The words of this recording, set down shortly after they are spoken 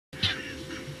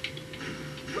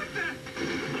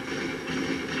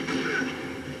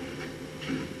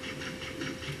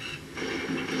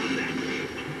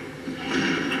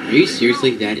Are you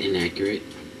seriously that inaccurate?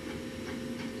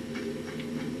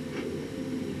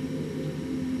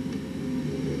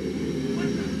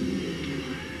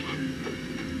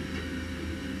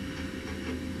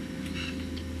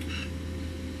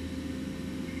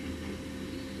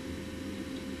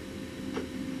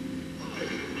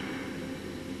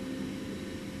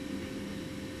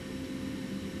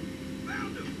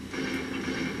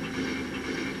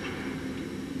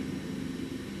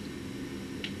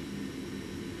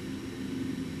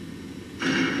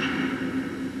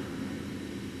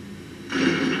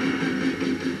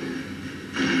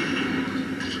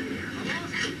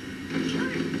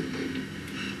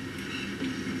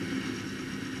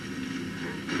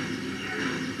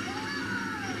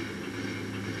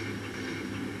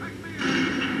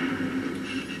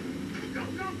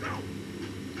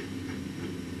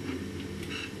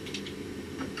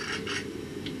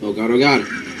 Oh god, oh god.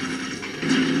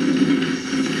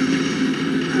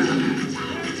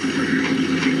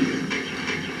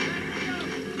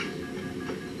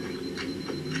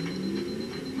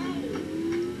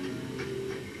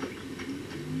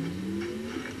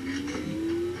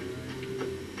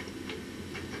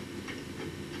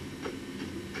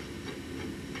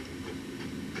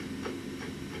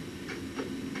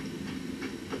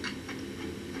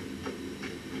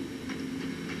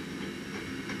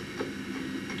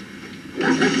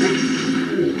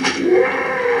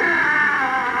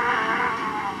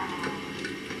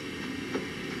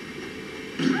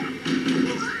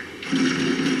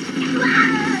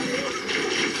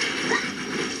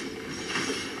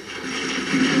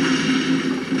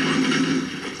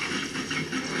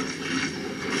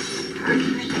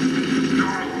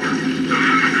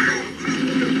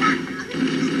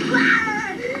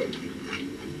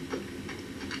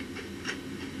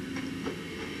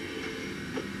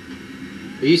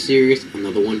 Are you serious?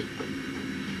 Another one?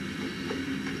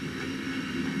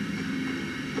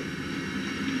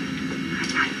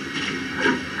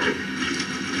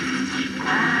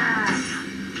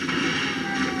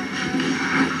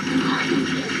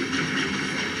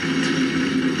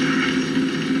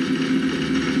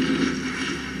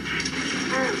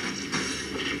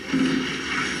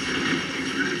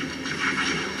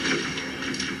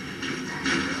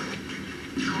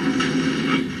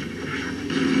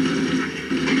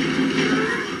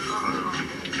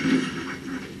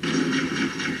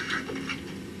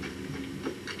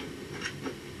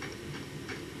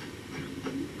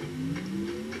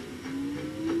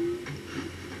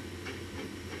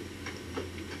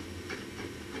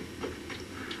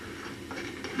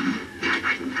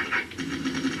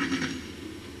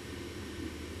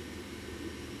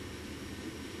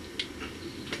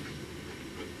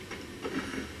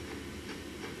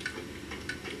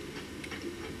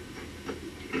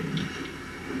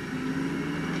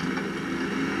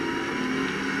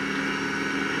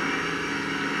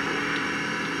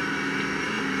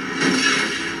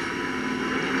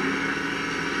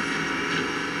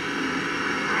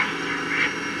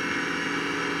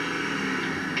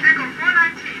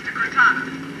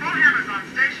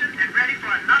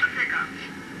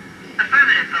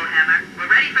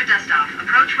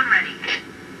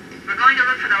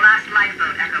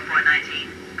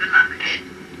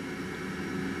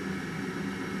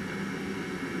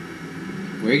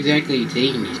 Where exactly are you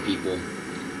taking these people?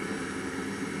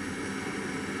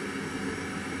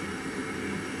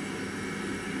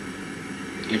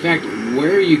 In fact,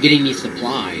 where are you getting these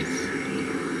supplies?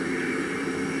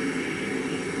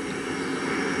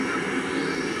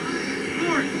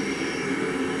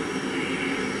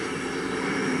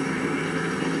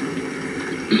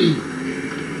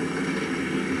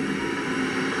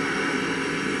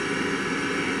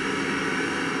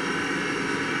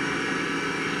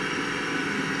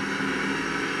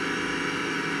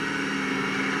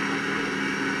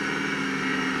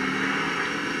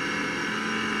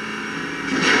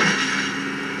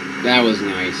 That was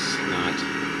nice, not.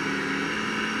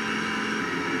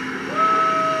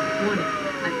 Warning.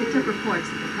 I picked up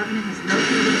reports that the Covenant has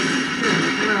located and secured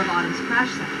the Pillar of Autumn's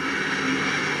crash site.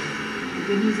 The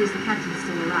good news is the captain's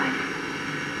still alive.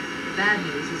 The bad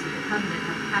news is that the Covenant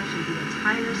have captured the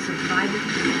entire surviving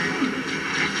humanity.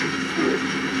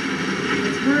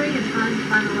 Let's hurry and find the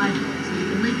final lifeboat so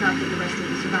we can link up with the rest of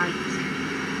the survivors.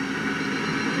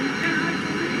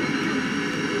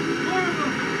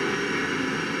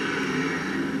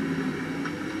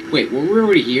 Wait, were we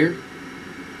already here?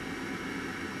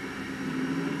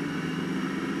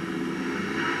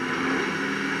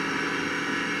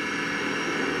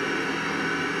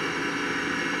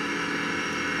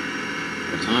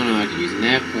 Cortana using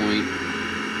that point.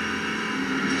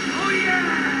 Oh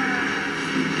yeah!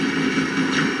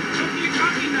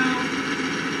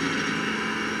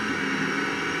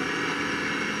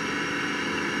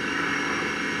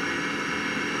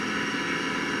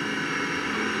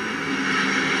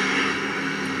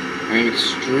 I am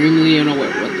extremely unaware.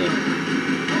 What the? Over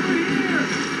here!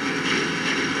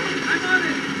 I'm on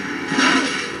it!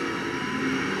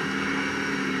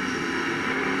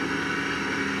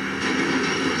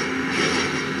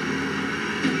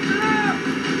 Ah!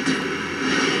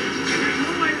 There's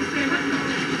no way to say what.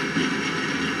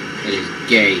 That is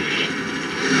gay.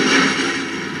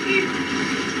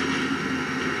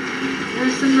 There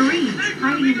are some Marines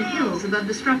hiding in the hills above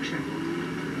the structure.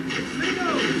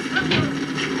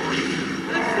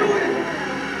 Let's do it!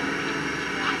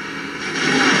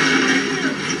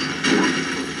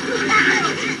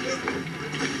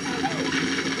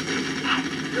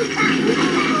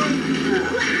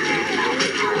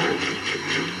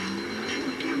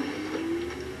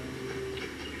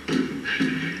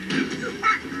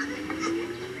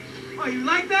 Oh, you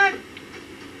like that?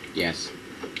 Yes.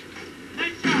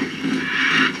 Nice shot!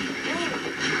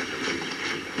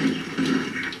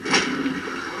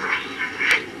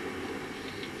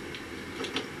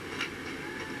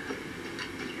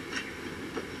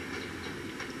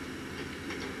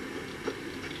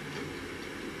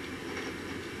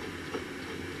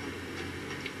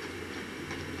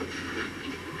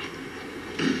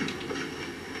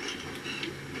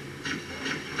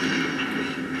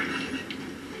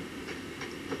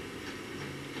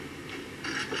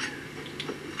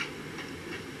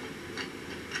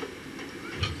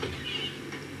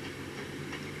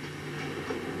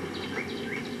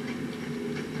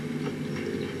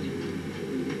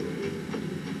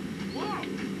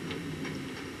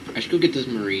 I should go get those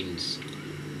Marines.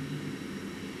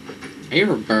 I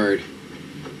hear a bird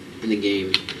in the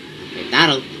game. Like,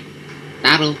 that'll.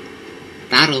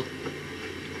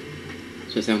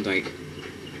 So it sounds like.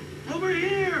 Over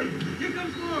here! Here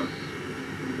comes more!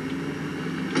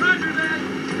 Roger that!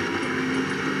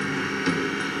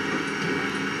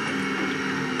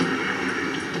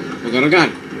 Oh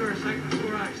god. You're a sight for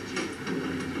sore eyes, Chief.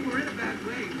 We're in a bad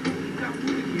way. We've got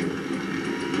wounded here.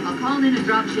 I'll call in a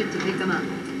dropship to pick them up.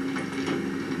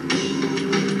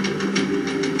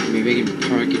 Maybe I can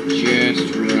park it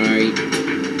just right.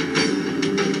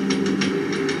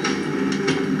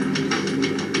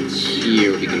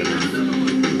 Here would be good enough.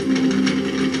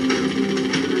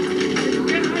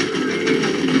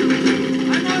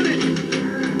 I'm on it!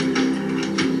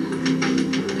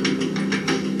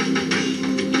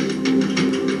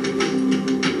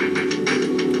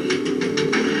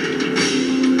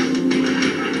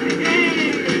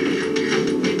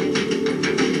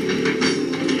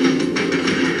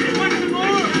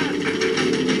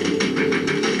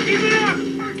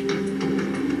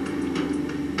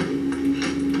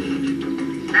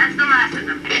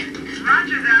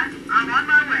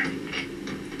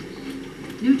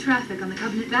 Traffic on the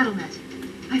Covenant Battlenet.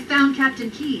 I found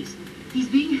Captain Keyes. He's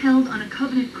being held on a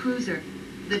Covenant cruiser,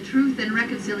 the Truth and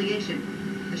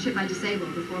Reconciliation, the ship I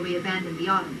disabled before we abandoned the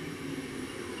Autumn.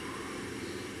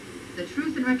 The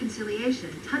Truth and Reconciliation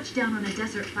touched down on a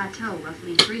desert plateau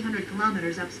roughly 300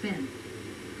 kilometers upspin.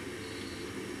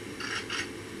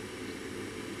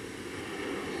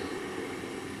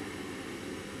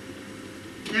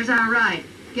 There's our ride.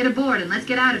 Get aboard and let's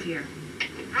get out of here.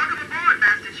 Welcome aboard,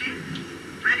 Master Chief.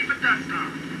 Ready for dust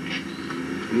off.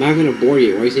 I'm not gonna board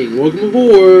yet. Why are you saying welcome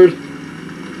aboard?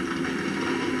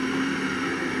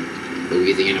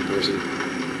 Louisiana person.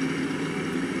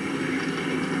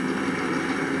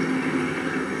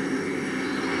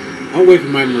 I'll wait for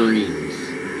my Marines.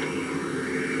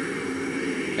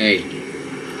 Hey.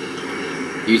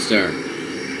 You, sir.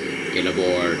 Get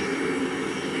aboard.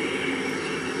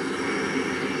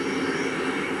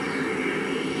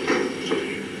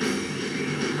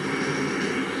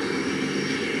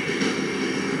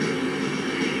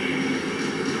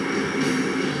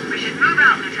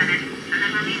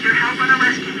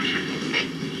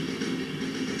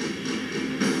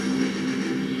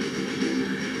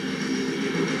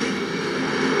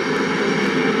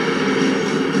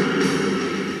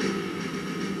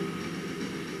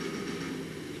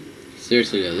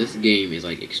 Seriously though, this game is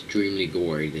like extremely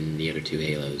gory than the other two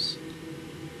Halos.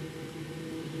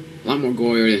 A lot more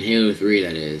gorier than Halo 3,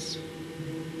 that is.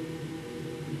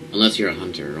 Unless you're a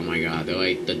hunter. Oh my god, they're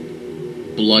like the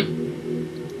blood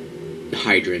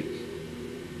hydrant.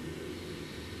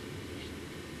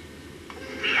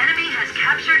 The enemy has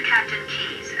captured Captain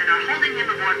Keyes and are holding him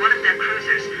aboard one of their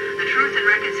cruisers, the Truth and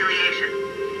Reconciliation.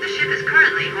 The ship is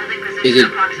currently holding position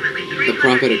approximately 300 the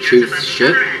Prophet of meters Truth above the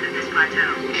ship? other end of this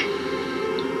plateau.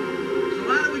 So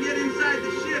how do we get inside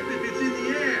the ship if it's in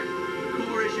the air? The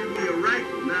Corps issued me a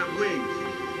rifle, not wings.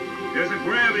 There's a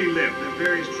gravity lift that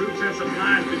ferries troops and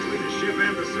supplies between the ship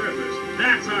and the surface.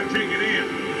 That's our ticket in.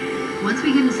 Once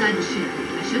we get inside the ship,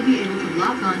 I should be able to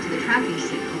lock on to the tracking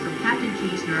signal from Captain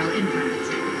Key's neural implants.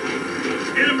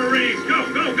 Hit 'em, Marines! Go,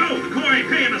 go, go! The Corps ain't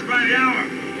paying us by the hour!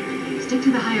 Stick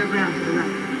to the higher ground to the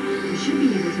left. You should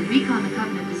be able to recon the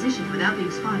Covenant position without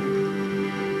being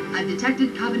spotted. I've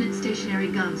detected Covenant stationary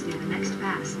guns near the next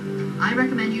pass. I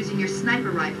recommend using your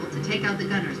sniper rifle to take out the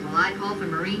gunners while I call for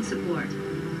Marine support.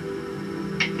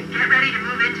 Get ready to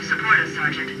move in to support us,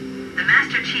 Sergeant. The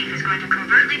Master Chief is going to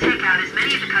covertly take out as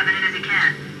many of the Covenant as he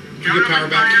can. Did you get Don't power open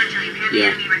back? fire until you hear the Yeah.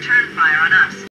 enemy return fire on us.